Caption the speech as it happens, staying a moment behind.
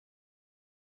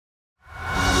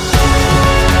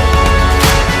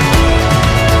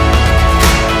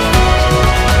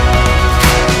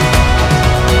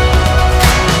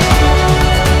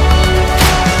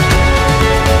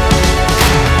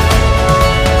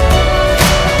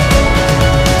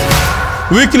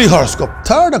Weekly Horoscope,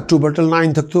 3rd October till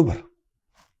 9th October.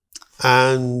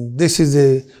 And this is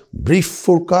a brief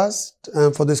forecast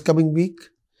for this coming week.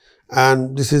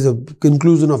 And this is a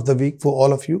conclusion of the week for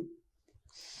all of you.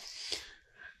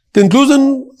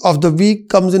 Conclusion of the week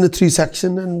comes in a 3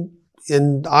 section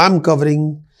and I'm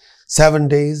covering 7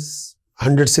 days,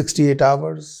 168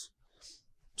 hours.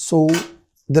 So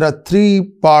there are 3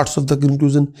 parts of the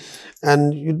conclusion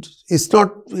and it's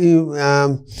not...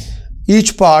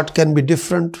 each part can be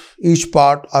different. Each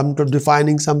part I'm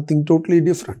defining something totally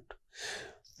different.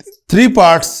 3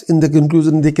 parts in the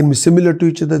conclusion, they can be similar to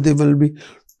each other. They will be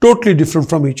totally different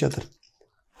from each other.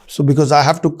 So because I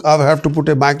have to put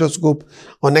a microscope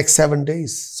on next 7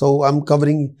 days. So I'm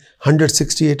covering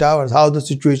 168 hours, how the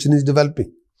situation is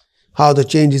developing, how the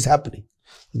change is happening.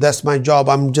 That's my job.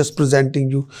 I'm just presenting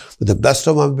you with the best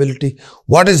of my ability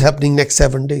what is happening next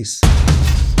 7 days.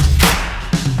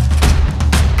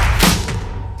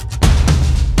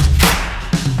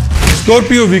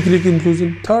 Scorpio weekly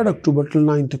conclusion, 3rd October till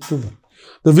 9th October.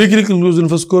 The weekly conclusion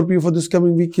for Scorpio for this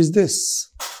coming week is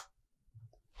this.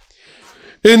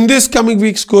 In this coming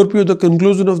week, Scorpio, the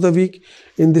conclusion of the week,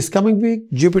 in this coming week,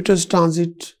 Jupiter's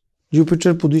transit,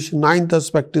 Jupiter position, 9th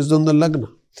aspect is on the Lagna.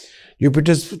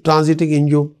 Jupiter's transiting in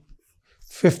your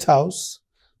 5th house.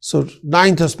 So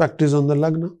 9th aspect is on the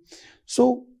Lagna.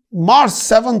 So Mars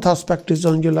 7th aspect is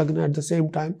on your Lagna at the same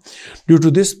time. Due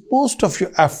to this, most of your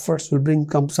efforts will bring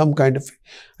some kind of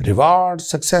reward,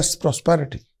 success,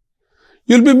 prosperity.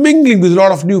 You'll be mingling with a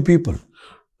lot of new people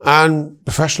and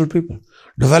professional people,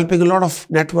 developing a lot of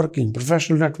networking,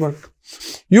 professional network.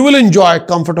 You will enjoy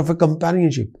comfort of a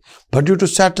companionship, but due to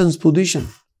Saturn's position,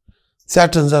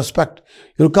 Saturn's aspect,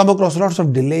 you'll come across lots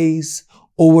of delays,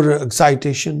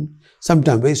 over-excitation,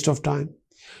 sometimes waste of time.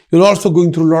 You're also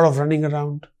going through a lot of running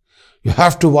around. You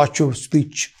have to watch your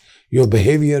speech, your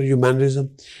behavior, your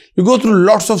mannerism. You go through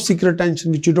lots of secret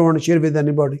tension which you don't want to share with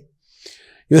anybody.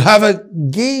 You have a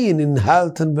gain in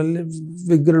health and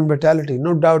vigor and vitality,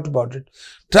 no doubt about it.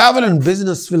 Travel and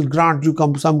business will grant you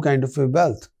some kind of a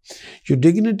wealth. Your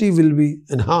dignity will be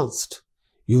enhanced.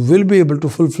 You will be able to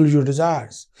fulfill your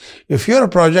desires. If you're a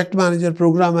project manager,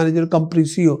 program manager, company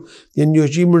CEO, then your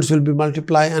achievements will be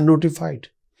multiplied and notified.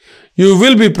 You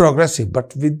will be progressive,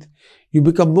 but you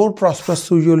become more prosperous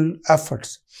through your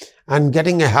efforts and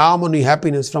getting a harmony,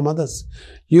 happiness from others.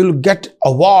 You'll get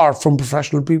award from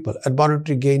professional people, a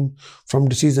monetary gain from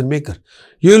decision maker.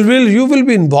 You will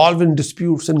be involved in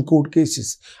disputes and court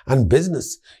cases and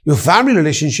business. Your family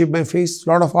relationship may face a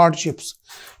lot of hardships.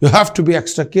 You have to be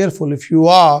extra careful if you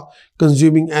are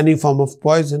consuming any form of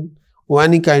poison or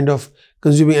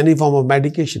consuming any form of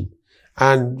medication.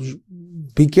 And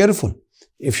be careful.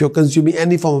 If you're consuming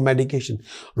any form of medication,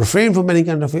 refrain from any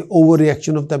kind of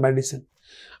overreaction of the medicine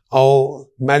or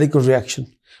medical reaction.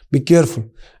 Be careful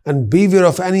and beware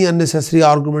of any unnecessary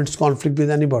arguments, conflict with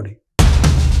anybody.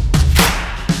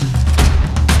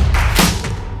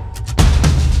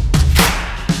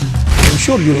 I'm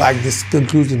sure you like this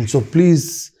conclusion, so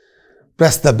please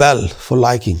press the bell for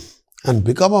liking and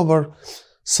become our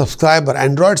subscriber,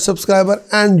 Android subscriber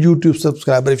and YouTube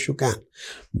subscriber if you can.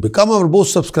 Become our both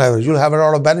subscribers, you'll have a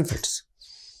lot of benefits.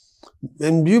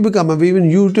 When you become even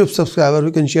YouTube subscriber,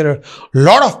 we can share a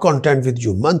lot of content with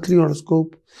you. Monthly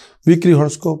horoscope, weekly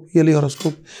horoscope, yearly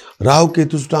horoscope, Rahu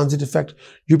Ketu's transit effect,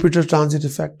 Jupiter transit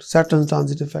effect, Saturn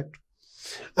transit effect.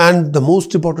 And the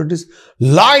most important is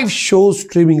live show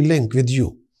streaming link with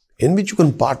you, in which you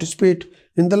can participate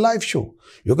in the live show.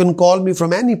 You can call me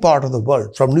from any part of the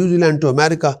world, from New Zealand to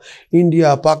America,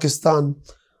 India, Pakistan,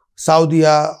 Saudi,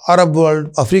 Arab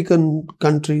world, African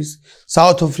countries,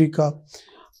 South Africa,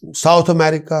 South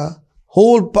America,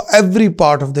 every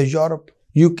part of the Europe,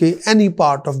 UK, any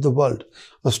part of the world,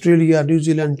 Australia, New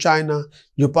Zealand, China,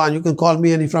 Japan. You can call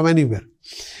me from anywhere.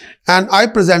 And I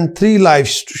present 3 live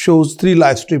shows, 3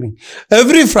 live streaming.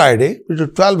 Every Friday, which is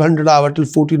 1200 hour till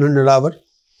 1400 hour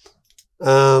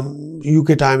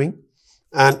UK timing.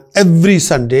 And every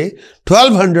Sunday,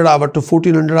 1200 hour to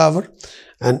 1400 hour.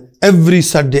 And every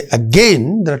Sunday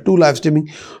again, there are 2 live streaming,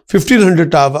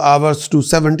 1500 hours to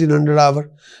 1700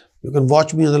 hour. You can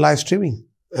watch me on the live streaming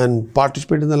and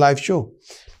participate in the live show.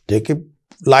 Take a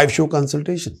live show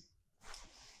consultation.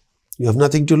 You have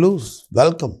nothing to lose.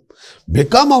 Welcome.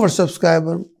 Become our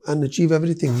subscriber and achieve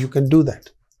everything. You can do that.